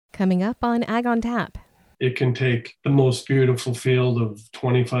Coming up on Ag on Tap. It can take the most beautiful field of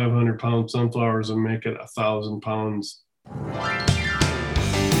 2,500 pound sunflowers and make it 1,000 pounds.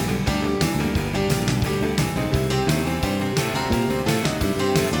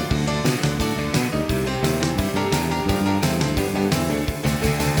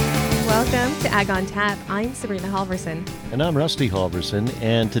 Welcome to Ag on Tap. I'm Sabrina Halverson. And I'm Rusty Halverson,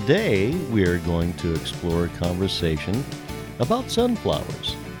 and today we are going to explore a conversation about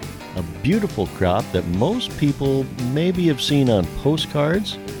sunflowers, a beautiful crop that most people maybe have seen on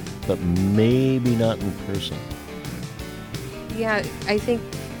postcards, but maybe not in person. Yeah, I think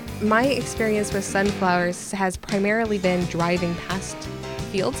my experience with sunflowers has primarily been driving past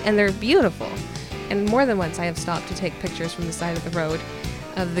fields, and they're beautiful. And more than once I have stopped to take pictures from the side of the road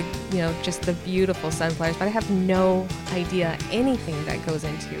of the, just the beautiful sunflowers, but I have no idea anything that goes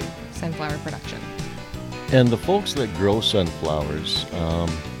into sunflower production. And the folks that grow sunflowers,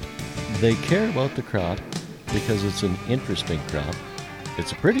 they care about the crop because it's an interesting crop,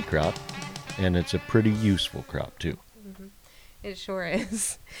 it's a pretty crop, and it's a pretty useful crop too. Mm-hmm. It sure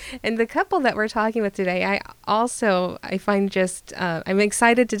is. And the couple that we're talking with today, I find just, I'm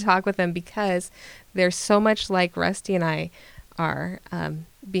excited to talk with them because they're so much like Rusty and I are,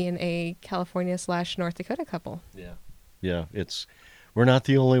 being a California / North Dakota couple. Yeah, we're not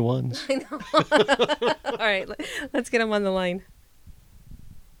the only ones. I know. All right, let's get them on the line.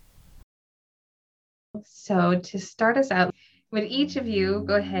 So to start us out, would each of you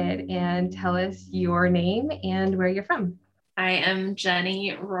go ahead and tell us your name and where you're from? I am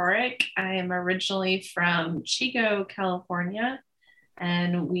Jenny Rorick. I am originally from Chico, California,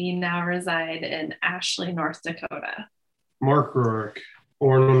 and we now reside in Ashley, North Dakota. Mark Rourke,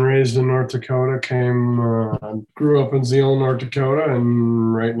 born and raised in North Dakota, grew up in Zeeland, North Dakota,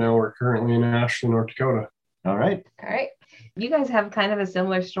 and right now we're currently in Ashley, North Dakota. All right. You guys have kind of a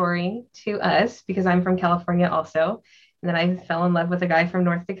similar story to us because I'm from California also. And then I fell in love with a guy from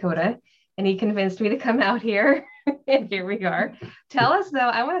North Dakota and he convinced me to come out here. And here we are. Tell us though,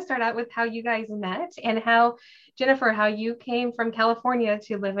 I want to start out with how you guys met and how, Jennifer, how you came from California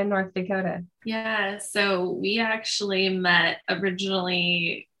to live in North Dakota. Yeah, so we actually met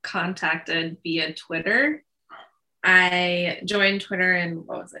originally contacted via Twitter. I joined Twitter in,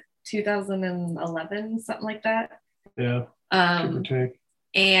 2011, something like that. Yeah.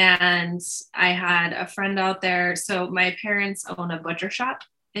 And I had a friend out there. So my parents own a butcher shop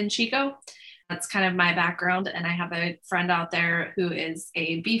in Chico. That's kind of my background. And I have a friend out there who is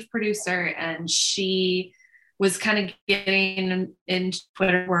a beef producer, and she was kind of getting in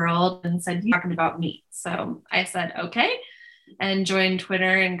Twitter world and said, "You're talking about meat." So I said, okay, and joined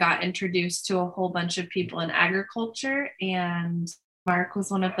Twitter and got introduced to a whole bunch of people in agriculture. And Mark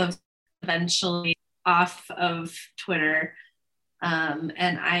was one of those eventually off of Twitter.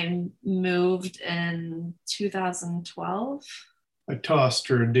 And I moved in 2012. I tossed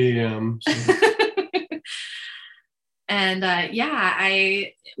her a DM. So. And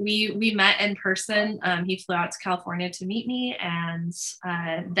we met in person. He flew out to California to meet me. And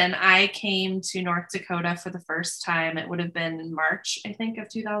then I came to North Dakota for the first time. It would have been in March, I think, of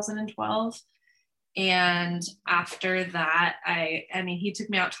 2012. And after that, he took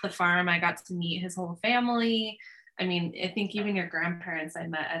me out to the farm. I got to meet his whole family. I think even your grandparents I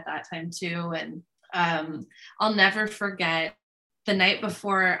met at that time too. And I'll never forget the night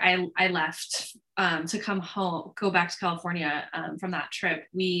before I left to go back to California from that trip.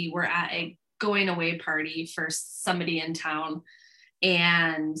 We were at a going away party for somebody in town.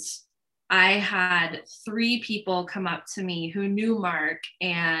 And I had 3 people come up to me who knew Mark,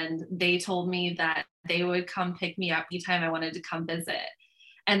 and they told me that they would come pick me up anytime I wanted to come visit.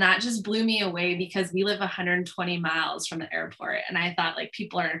 And that just blew me away because we live 120 miles from the airport. And I thought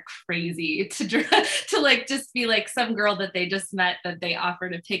people are crazy to just be like some girl that they just met that they offer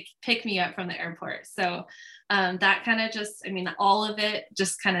to pick me up from the airport. So that kind of all of it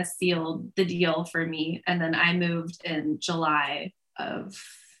just kind of sealed the deal for me. And then I moved in July of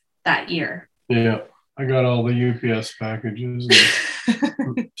that year. Yeah. I got all the UPS packages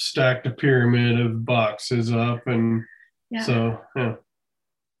and stacked a pyramid of boxes up. And so, yeah.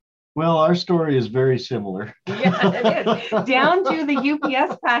 Well, our story is very similar. Yeah, it is. Down to the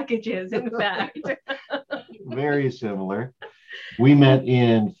UPS packages, in fact. Very similar. We met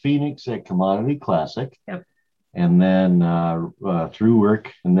in Phoenix at Commodity Classic. Yep. And then through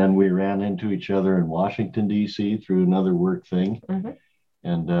work, and then we ran into each other in Washington, D.C. through another work thing. Mm-hmm.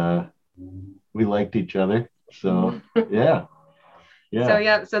 And we liked each other. So, yeah.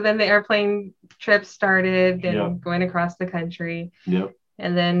 So then the airplane trip started and going across the country. Yep.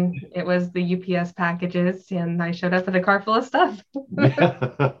 And then it was the UPS packages, and I showed up with a car full of stuff.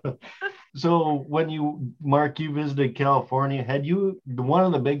 So Mark, you visited California. One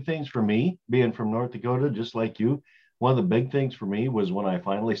of the big things for me, being from North Dakota, just like you, one of the big things for me was when I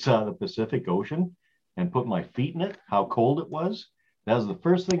finally saw the Pacific Ocean and put my feet in it, how cold it was. That was the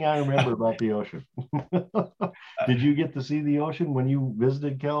first thing I remember about the ocean. Did you get to see the ocean when you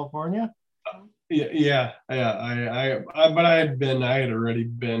visited California? Yeah. But I had already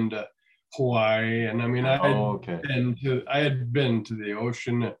been to Hawaii, and I mean, I had been to the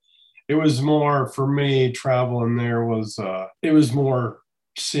ocean. It was more for me traveling there it was more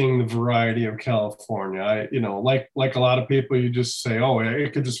seeing the variety of California. Like a lot of people, you just say, oh,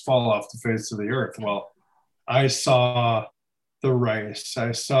 it could just fall off the face of the earth. Well, I saw the rice,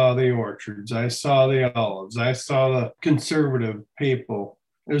 I saw the orchards, I saw the olives, I saw the conservative people.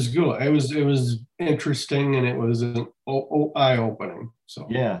 It was good. It was interesting, and it was eye-opening. So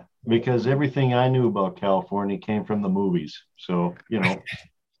yeah, because everything I knew about California came from the movies. So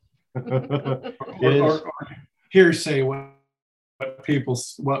or hearsay what people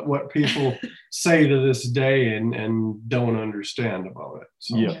say to this day and don't understand about it.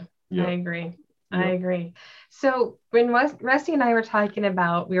 So. Yeah. I agree. I agree. So when Rusty and I were talking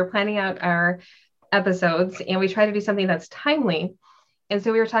about, we were planning out our episodes, and we try to do something that's timely. And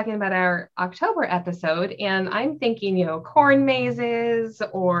so we were talking about our October episode, and I'm thinking, corn mazes,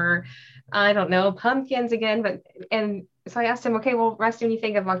 or I don't know, pumpkins again. And so I asked him, okay, well, Rusty, when you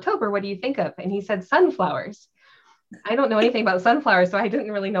think of October, what do you think of? And he said sunflowers. I don't know anything about sunflowers, so I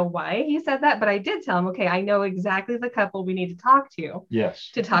didn't really know why he said that, but I did tell him, okay, I know exactly the couple we need to talk to. Yes.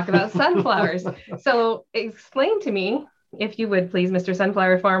 To talk about sunflowers. So explain to me, if you would please, Mr.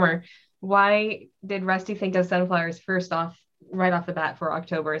 Sunflower Farmer, why did Rusty think of sunflowers right off the bat for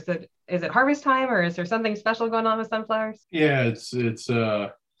October? Is it harvest time, or is there something special going on with sunflowers? Yeah, it's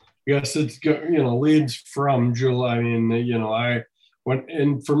yes, it's leads from July. I mean,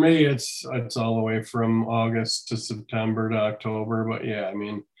 and for me, it's all the way from August to September to October. But yeah, I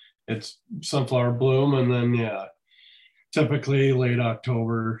mean, it's sunflower bloom, and then typically late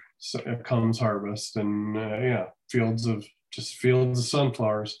October comes harvest, and fields of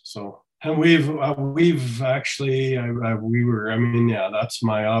sunflowers. So, and we've actually that's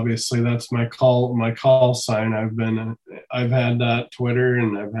my call sign. I've had that Twitter,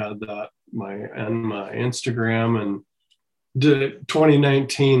 and I've had that my Instagram, and the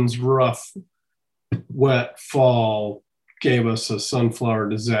 2019's rough, wet fall gave us a sunflower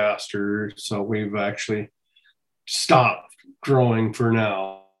disaster. So we've actually stopped growing for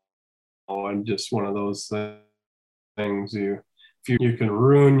now. And just one of those things, you can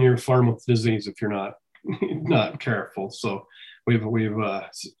ruin your farm with disease if you're not careful. So we've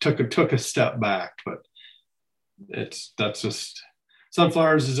took a step back, but that's just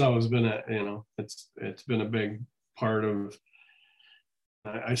sunflowers has always been it's been a big part of.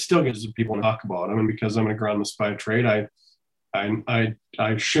 I still get people to talk about them, and because I'm an agronomist by trade, I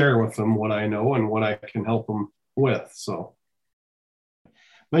share with them what I know and what I can help them with. So,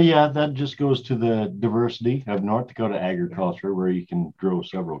 but yeah, that just goes to the diversity of North Dakota agriculture, where you can grow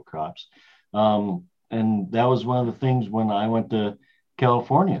several crops. And that was one of the things when I went to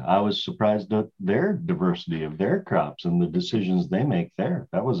California. I was surprised at their diversity of their crops and the decisions they make there.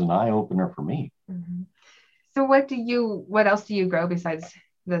 That was an eye opener for me. Mm-hmm. So what else do you grow besides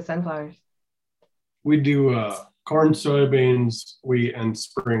the sunflowers? We do corn, soybeans, wheat, and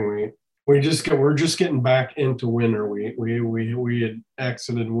spring wheat. We're just getting back into winter wheat. We had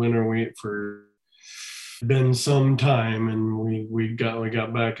exited winter wheat for been some time, and we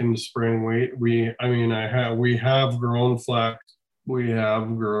got back into spring wheat. We have grown flax, we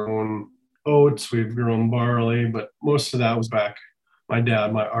have grown oats, we've grown barley, but most of that was back.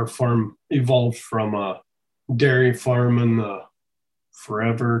 Our farm evolved from a dairy farm in the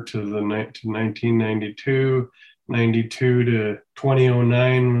forever to 1992 to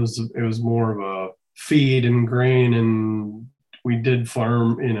 2009 was more of a feed and grain, and we did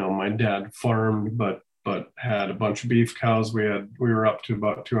farm. My dad farmed, but had a bunch of beef cows. We were up to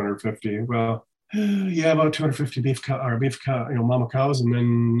about 250. About 250 beef cow, mama cows, and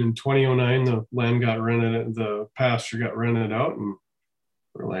then in 2009 the land got rented, the pasture got rented out, and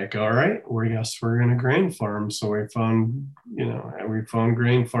we're like, all right, we're going to grain farm. So we found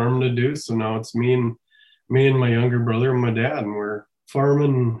grain farming to do. So now it's me and my younger brother and my dad, and we're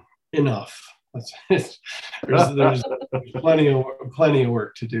farming enough. There's plenty of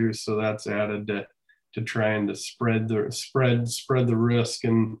work to do. So that's added to trying to spread the risk,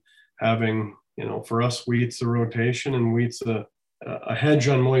 and having, for us, wheat's a rotation, and wheat's a hedge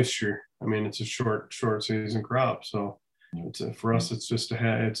on moisture. I mean, it's a short season crop. So For us, it's just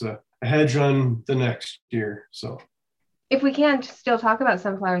it's a hedge on the next year. So if we can still talk about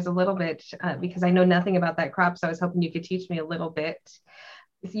sunflowers a little bit, because I know nothing about that crop, so I was hoping you could teach me a little bit.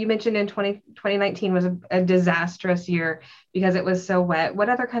 You mentioned in 2019 was a disastrous year because it was so wet. What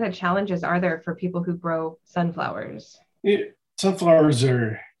other kind of challenges are there for people who grow sunflowers? Sunflowers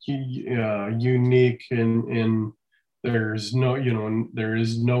are unique in there's no, there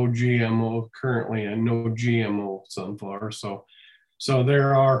is no GMO currently and no GMO sunflower. So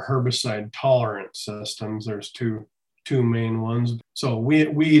there are herbicide tolerant systems. There's two main ones. So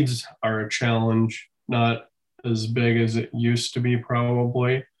weeds are a challenge, not as big as it used to be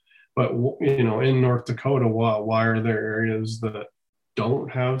probably, but in North Dakota, why are there areas that don't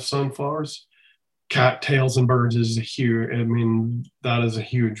have sunflowers? Cattails and birds is that is a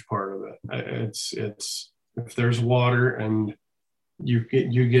huge part of it. It's if there's water and you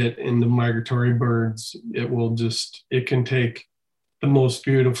get in the migratory birds, it can take the most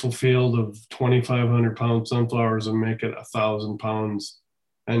beautiful field of 2,500 pound sunflowers and make it 1,000 pounds.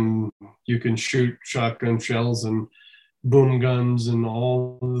 And you can shoot shotgun shells and boom guns and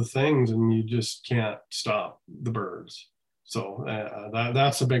all the things, and you just can't stop the birds. So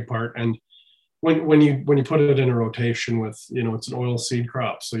that's a big part. And when you put it in a rotation with, it's an oil seed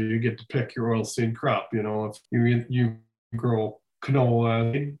crop, so you get to pick your oil seed crop. If you grow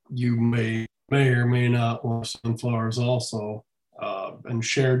canola, you may or may not want sunflowers also. And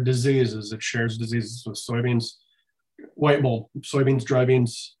shared diseases. It shares diseases with soybeans, white mold, soybeans, dry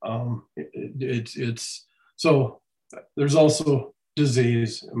beans. It's so there's also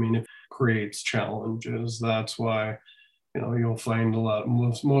disease. It creates challenges. That's why, you'll find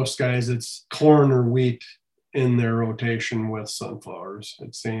most guys, it's corn or wheat in their rotation with sunflowers,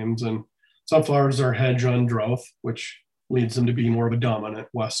 it seems. And sunflowers are hedge on drought, which leads them to be more of a dominant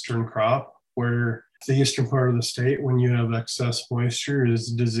Western crop, where the eastern part of the state, when you have excess moisture,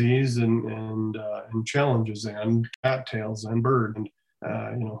 is disease and challenges and cattails and bird. And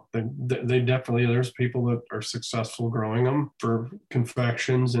they definitely, there's people that are successful growing them for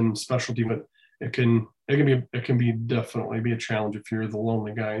confections and specialty, but it can definitely be a challenge if you're the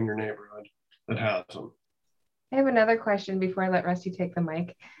lonely guy in your neighborhood that has them. I have another question before I let Rusty take the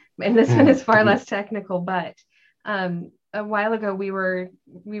mic, and this one is far less technical, but a while ago we were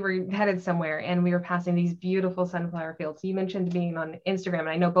headed somewhere and we were passing these beautiful sunflower fields. You mentioned being on Instagram, and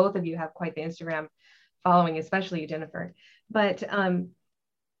I know both of you have quite the Instagram following, especially Jennifer. But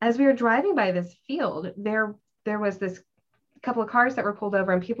as we were driving by this field, there was this couple of cars that were pulled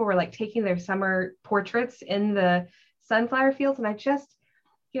over, and people were like taking their summer portraits in the sunflower fields. And I just,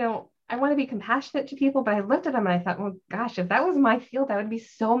 I want to be compassionate to people, but I looked at them and I thought, well, gosh, if that was my field, I would be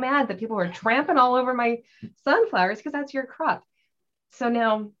so mad that people were tramping all over my sunflowers, because that's your crop. So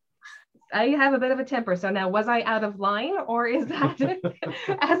now I have a bit of a temper. So now, was I out of line, or is that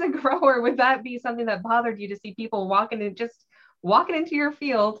as a grower, would that be something that bothered you to see people walking into your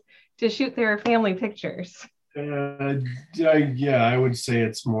field to shoot their family pictures? Yeah, I would say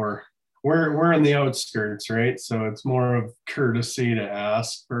it's more, we're in the outskirts, right? So it's more of courtesy to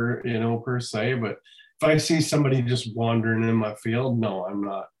ask for, per se. But if I see somebody just wandering in my field, no,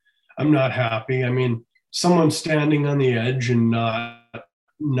 I'm not happy. Someone standing on the edge and not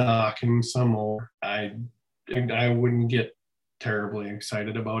knocking some over, I wouldn't get terribly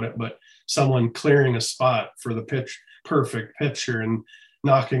excited about it. But someone clearing a spot for the perfect picture and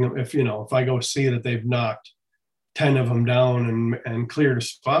knocking them, if I go see that they've knocked 10 of them down and cleared a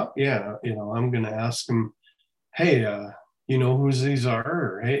spot, yeah, I'm going to ask them, hey, whose these are,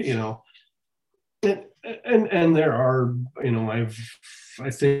 or hey, and there are, I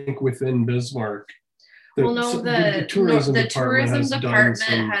think within Bismarck, the tourism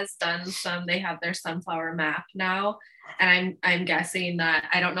department has done some. They have their sunflower map now, and I'm guessing that,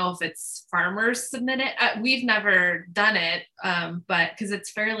 I don't know if it's farmers submit it. We've never done it, but because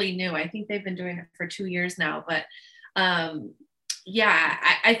it's fairly new. I think they've been doing it for 2 years now. But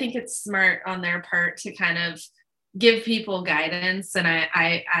I think it's smart on their part to kind of give people guidance. And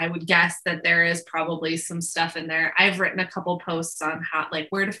I would guess that there is probably some stuff in there. I've written a couple posts on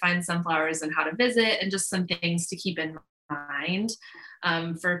where to find sunflowers and how to visit, and just some things to keep in mind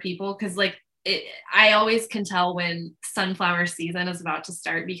for people. Because I always can tell when sunflower season is about to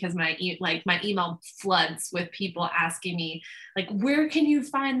start, because my email floods with people asking me, where can you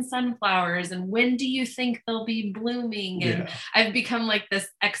find sunflowers and when do you think they'll be blooming? And I've become this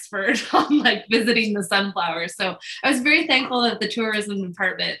expert on visiting the sunflowers. So I was very thankful that the tourism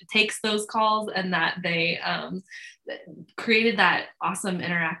department takes those calls, and that they created that awesome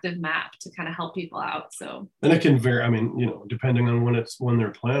interactive map to kind of help people out. So, and it can vary. I mean, depending on when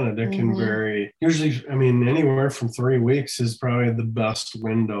they're planted, it can vary. Usually, I mean, anywhere from 3 weeks is probably the best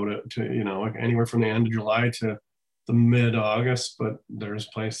window to like anywhere from the end of July to the mid-August. But there's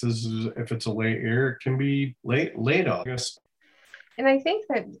places, if it's a late year, it can be late August. And I think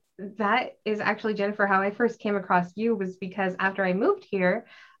that is actually, Jennifer, how I first came across you was because after I moved here,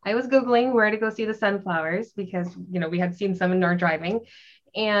 I was Googling where to go see the sunflowers because, we had seen some in our driving,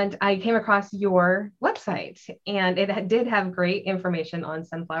 and I came across your website, and it did have great information on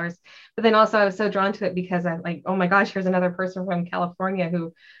sunflowers. But then also I was so drawn to it because I'm like, oh my gosh, here's another person from California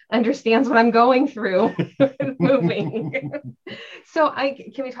who understands what I'm going through moving. So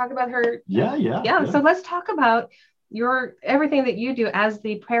can we talk about her? Yeah. So let's talk about everything that you do as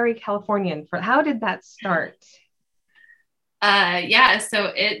the Prairie Californian. How did that start?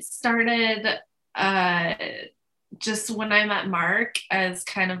 So it started just when I met Mark as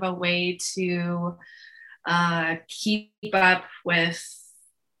kind of a way to keep up with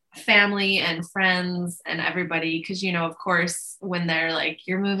family and friends and everybody. Because, of course, when they're like,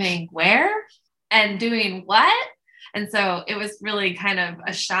 you're moving where and doing what? And so it was really kind of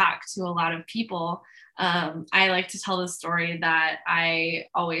a shock to a lot of people. I like to tell the story that I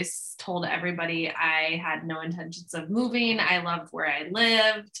always told everybody I had no intentions of moving. I loved where I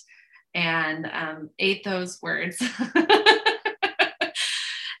lived and ate those words.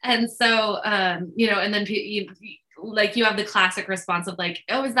 And so, and then you have the classic response of like,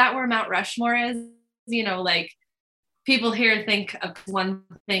 oh, is that where Mount Rushmore is? Like people here think of one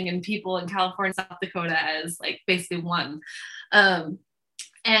thing and people in California, South Dakota as like basically one.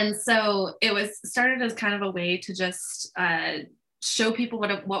 And so it was started as kind of a way to just show people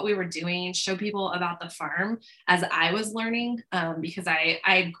what we were doing, show people about the farm as I was learning, because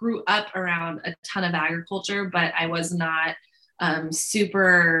I grew up around a ton of agriculture, but I was not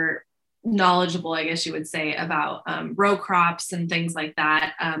super knowledgeable, I guess you would say, about row crops and things like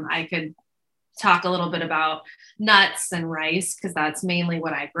that. I could talk a little bit about nuts and rice because that's mainly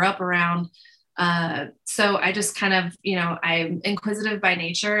what I grew up around. So I just kind of, I'm inquisitive by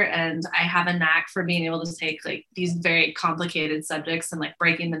nature, and I have a knack for being able to take like these very complicated subjects and like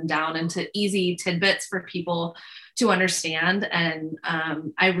breaking them down into easy tidbits for people to understand. And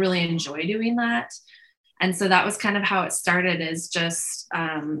I really enjoy doing that. And so that was kind of how it started, is just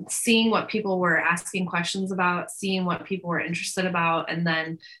seeing what people were asking questions about, seeing what people were interested about. And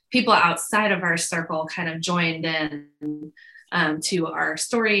then people outside of our circle kind of joined in to our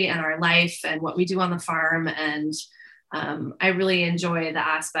story and our life and what we do on the farm. And I really enjoy the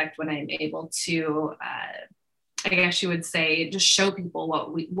aspect when I'm able to, I guess you would say, just show people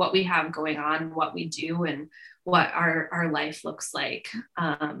what we have going on, what we do, and what our life looks like.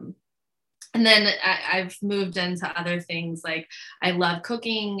 And then I've moved into other things. Like I love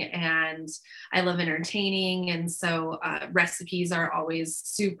cooking and I love entertaining. And so recipes are always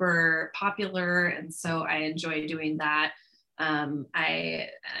super popular. And so I enjoy doing that. I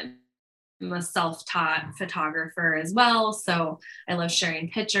am a self-taught photographer as well. So I love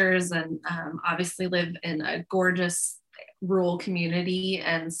sharing pictures, and obviously live in a gorgeous rural community.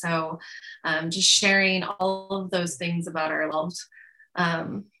 And so just sharing all of those things about our lives.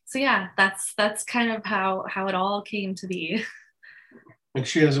 So yeah, that's kind of how it all came to be. And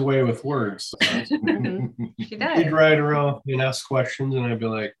she has a way with words. She does. She'd ride around and ask questions, and I'd be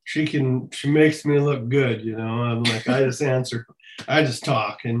like, she makes me look good, I'm like, I just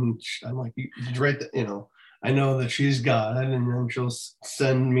talk, and I'm like, right, I know that she's got it, and then she'll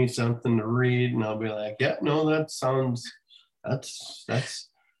send me something to read, and I'll be like, yeah, no, that's a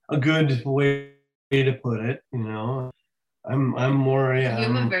good way to put it, I'm more, You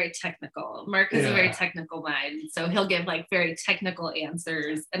have a very technical. Mark is a very technical mind, so he'll give like very technical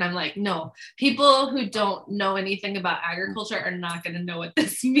answers, and I'm like, no, people who don't know anything about agriculture are not going to know what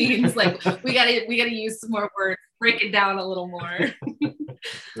this means. Like, we gotta use some more words, break it down a little more.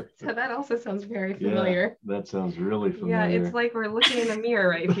 So that also sounds very familiar. Yeah, that sounds really familiar. Yeah, it's like we're looking in a mirror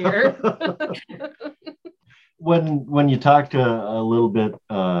right here. When you talked a little bit,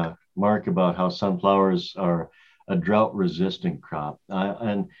 Mark, about how sunflowers are a drought-resistant crop,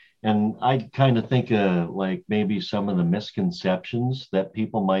 and I kind of think like maybe some of the misconceptions that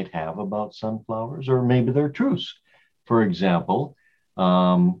people might have about sunflowers, or maybe they're truths. For example,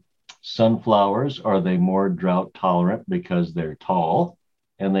 sunflowers, are they more drought tolerant because they're tall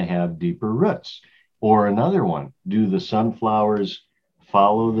and they have deeper roots? Or another one, do the sunflowers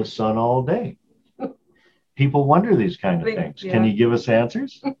follow the sun all day? People wonder these kind of things. Yeah. Can you give us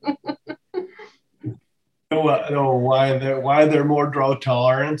answers? Why they're more drought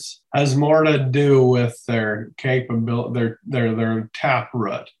tolerance has more to do with their capability, their tap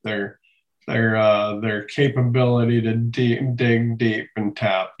root, their capability to dig deep and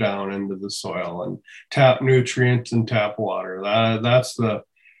tap down into the soil and tap nutrients and tap water. That's the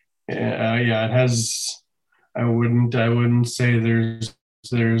yeah. It has. I wouldn't say there's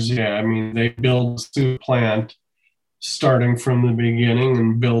yeah. I mean, they build a plant starting from the beginning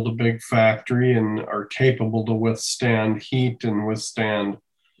and build a big factory and are capable to withstand heat and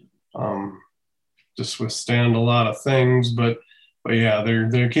just withstand a lot of things. But yeah,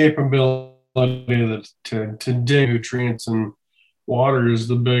 their capability to dig nutrients and water is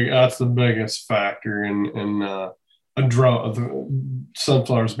that's the biggest factor in a drought.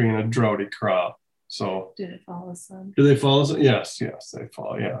 Sunflowers being a droughty crop. So do they follow the sun? Do they follow? Yes, they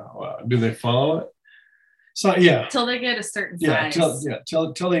follow. Yeah. Do they follow it? So yeah. Till they get a certain size.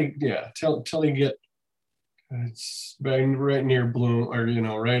 Till they get it's right near bloom, or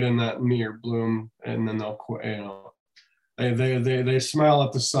right in that near bloom, and then they'll quit. They smile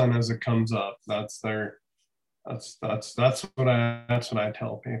at the sun as it comes up. That's what I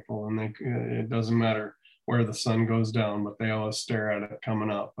tell people, and it doesn't matter where the sun goes down, but they always stare at it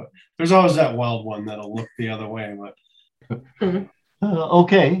coming up. But there's always that wild one that'll look the other way. But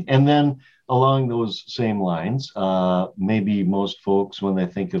okay, and then along those same lines, maybe most folks, when they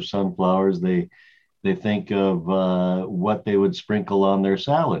think of sunflowers, they think of what they would sprinkle on their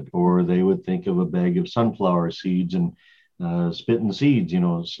salad, or they would think of a bag of sunflower seeds and spitting seeds,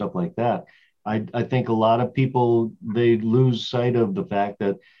 stuff like that. I think a lot of people, they lose sight of the fact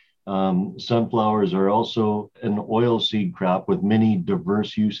that sunflowers are also an oil seed crop with many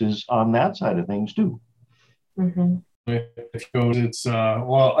diverse uses on that side of things too. Mm-hmm. It's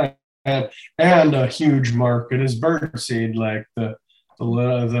and a huge market is birdseed, like the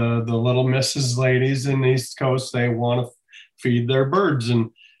little Mrs. ladies in the East Coast. They want to feed their birds,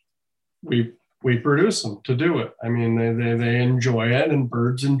 and we produce them to do it. I mean, they enjoy it, and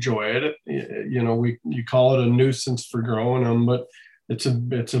birds enjoy it. You call it a nuisance for growing them, but it's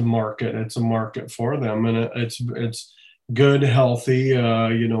a market. It's a market for them, and it's good, healthy,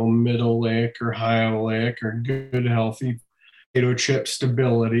 middle oleic or high oleic or good, healthy potato chip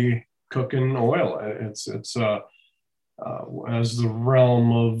stability cooking oil. It's as the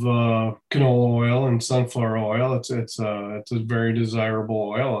realm of canola oil and sunflower oil. It's a very desirable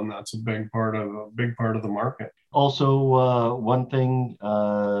oil, and that's a big part of the market. Also, one thing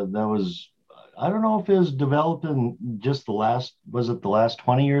that was, I don't know if it was developed in just the last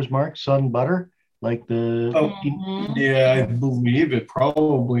 20 years, Mark, sun butter, like the. Yeah, I believe it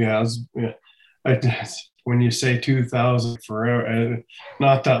probably has. Yeah. When you say 2000, forever,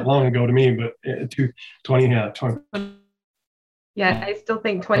 not that long ago to me, but 20. Yeah, I still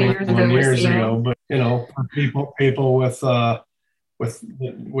think 20 years ago. But for people with peanut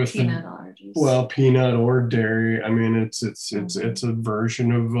allergies. Well, peanut or dairy. I mean, it's a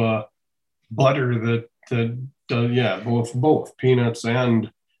version of butter that both peanuts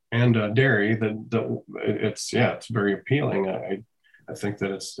and dairy. It's very appealing. I think that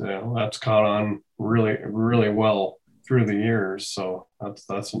that's caught on really, really well through the years. So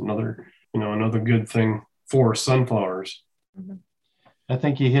that's another good thing for sunflowers. Mm-hmm. I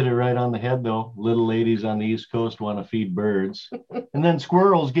think you hit it right on the head, though. Little ladies on the East Coast want to feed birds, and then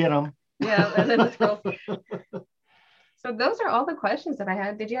squirrels get them. Yeah, and then the squirrels. So those are all the questions that I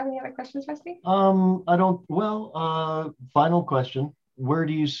had. Did you have any other questions, Rusty? I don't. Well, final question. Where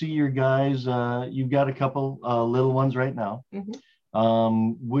do you see your guys? You've got a couple little ones right now. Mm-hmm.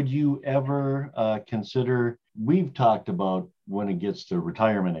 Would you ever consider, we've talked about when it gets to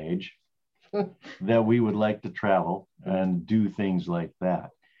retirement age, that we would like to travel and do things like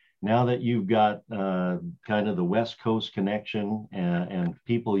that. Now that you've got kind of the West Coast connection and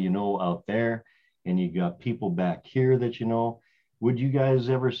people out there, and you got people back here that would you guys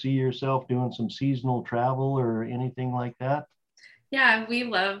ever see yourself doing some seasonal travel or anything like that? Yeah, we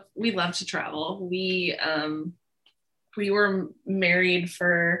love to travel. We were married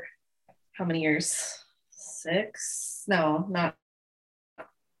for how many years? 6? No, not.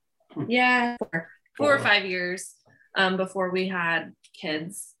 Yeah, 4 or 5 years before we had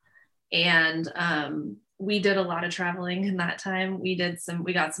kids, and we did a lot of traveling in that time. We got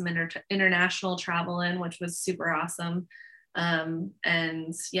some international travel in, which was super awesome.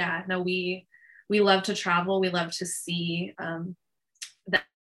 And yeah, no, we love to travel. We love to see the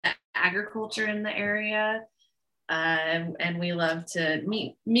agriculture in the area. And we love to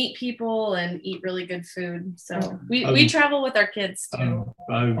meet people and eat really good food. So we travel with our kids too.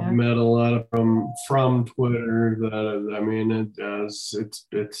 I've met a lot of from Twitter that, I mean, it's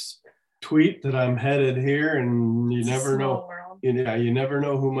tweet that I'm headed here, and you It's a never know. small world. You never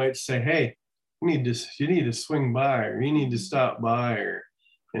know who might say, "Hey, you need to swing by, or you need to stop by," or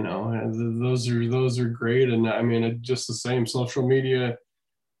and those are great. And I mean, just the same social media.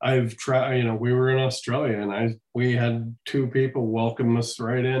 I've tried. We were in Australia, and we had two people welcome us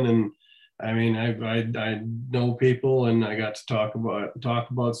right in, and I mean, I know people, and I got to talk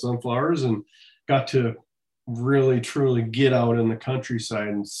about sunflowers, and got to really truly get out in the countryside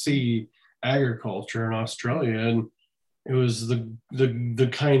and see agriculture in Australia. And it was the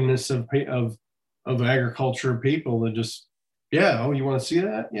kindness of agriculture people that just, yeah, oh, you want to see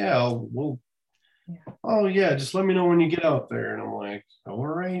that? Yeah, oh yeah, just let me know when you get out there. And I'm like,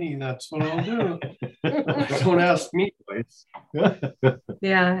 alrighty, that's what I'll do. Don't ask me twice.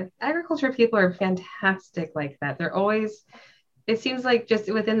 Yeah, agriculture people are fantastic like that. They're always, it seems like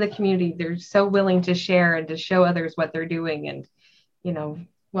just within the community, they're so willing to share and to show others what they're doing, and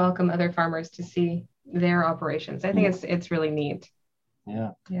welcome other farmers to see their operations. I think it's really neat.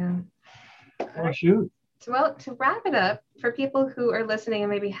 Yeah. Yeah. Oh, shoot. Well, to wrap it up, for people who are listening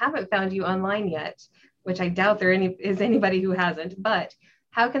and maybe haven't found you online yet, which I doubt there is anybody who hasn't, but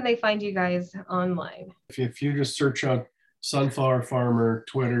how can they find you guys online? If you just search out Sunflower Farmer,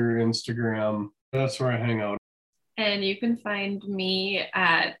 Twitter, Instagram, that's where I hang out. And you can find me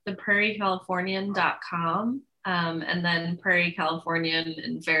at theprairiecalifornian.com, and then Prairie Californian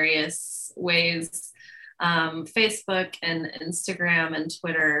in various ways, Facebook and Instagram and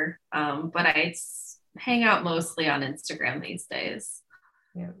Twitter. But I hang out mostly on Instagram these days.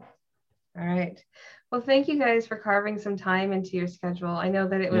 Yeah. All right. Well, thank you guys for carving some time into your schedule. I know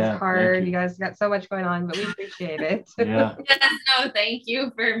that it was hard. You guys got so much going on, but we appreciate it. Yeah. Yes, no, thank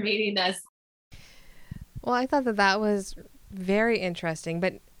you for meeting us. Well, I thought that was very interesting,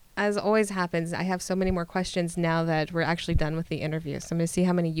 but as always happens, I have so many more questions now that we're actually done with the interview. So I'm going to see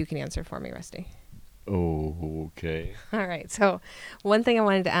how many you can answer for me, Rusty. Oh, okay. All right. So one thing I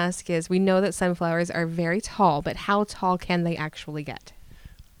wanted to ask is, we know that sunflowers are very tall, but how tall can they actually get?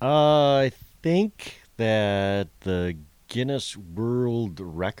 I think that the Guinness World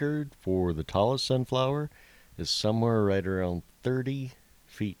Record for the tallest sunflower is somewhere right around 30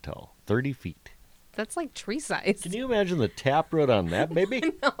 feet tall. 30 feet. That's like tree size. Can you imagine the taproot on that, baby?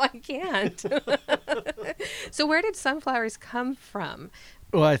 No, I can't. So where did sunflowers come from?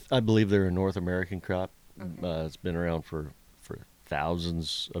 Well, I believe they're a North American crop. Okay. It's been around for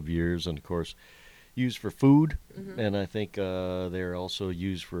thousands of years, and of course used for food. Mm-hmm. And I think they're also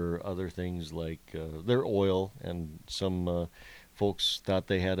used for other things like their oil, and some folks thought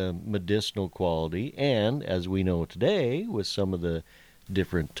they had a medicinal quality. And as we know today, with some of the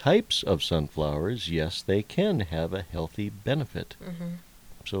different types of sunflowers, yes, they can have a healthy benefit. Mm-hmm.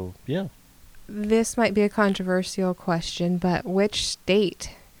 So, yeah. This might be a controversial question, but which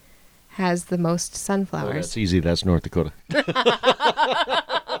state has the most sunflowers? Well, that's easy. That's North Dakota.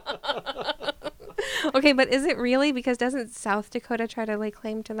 Okay, but is it really? Because doesn't South Dakota try to lay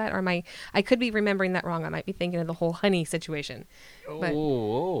claim to that? Or I could be remembering that wrong. I might be thinking of the whole honey situation.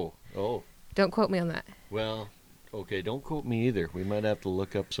 Oh. Don't quote me on that. Well, okay, don't quote me either. We might have to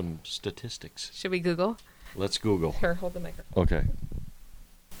look up some statistics. Should we Google? Let's Google. Here, hold the microphone. Okay.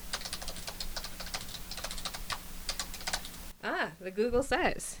 The Google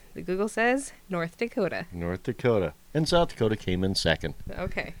says North Dakota. North Dakota. And South Dakota came in second.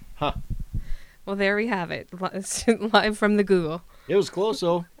 Okay. Huh. Well, there we have it. Live from the Google. It was close,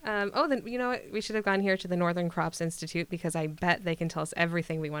 though. Then you know what? We should have gone here to the Northern Crops Institute, because I bet they can tell us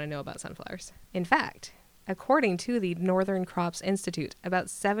everything we want to know about sunflowers. In fact, according to the Northern Crops Institute, about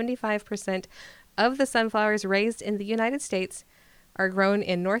 75% of the sunflowers raised in the United States are grown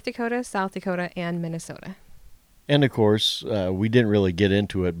in North Dakota, South Dakota, and Minnesota. And, of course, we didn't really get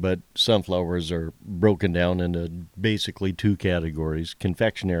into it, but sunflowers are broken down into basically two categories: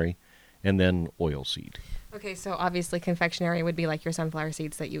 confectionery and then oilseed. Okay, so obviously confectionery would be like your sunflower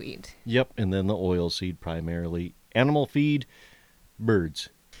seeds that you eat. Yep, and then the oilseed, primarily animal feed, birds.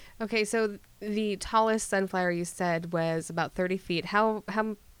 Okay, so the tallest sunflower you said was about 30 feet. How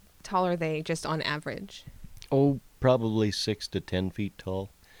tall are they just on average? Oh, probably 6 to 10 feet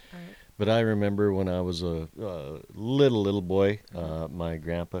tall. All right. But I remember when I was a little boy, my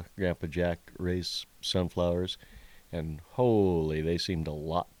Grandpa Jack, raised sunflowers, and holy, they seemed a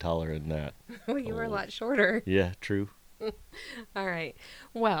lot taller than that. Well, you were a lot shorter. Yeah, true. All right.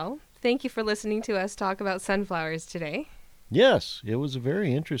 Well, thank you for listening to us talk about sunflowers today. Yes, it was a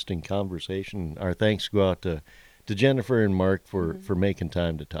very interesting conversation. Our thanks go out to Jennifer and Mark for making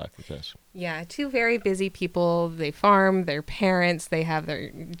time to talk with us. Yeah, two very busy people. They farm, they're parents, they have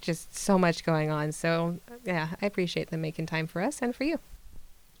just so much going on. So, yeah, I appreciate them making time for us and for you.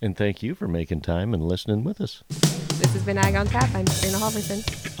 And thank you for making time and listening with us. This has been Ag on Tap. I'm Sabrina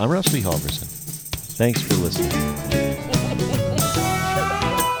Halverson. I'm Rusty Halverson. Thanks for listening.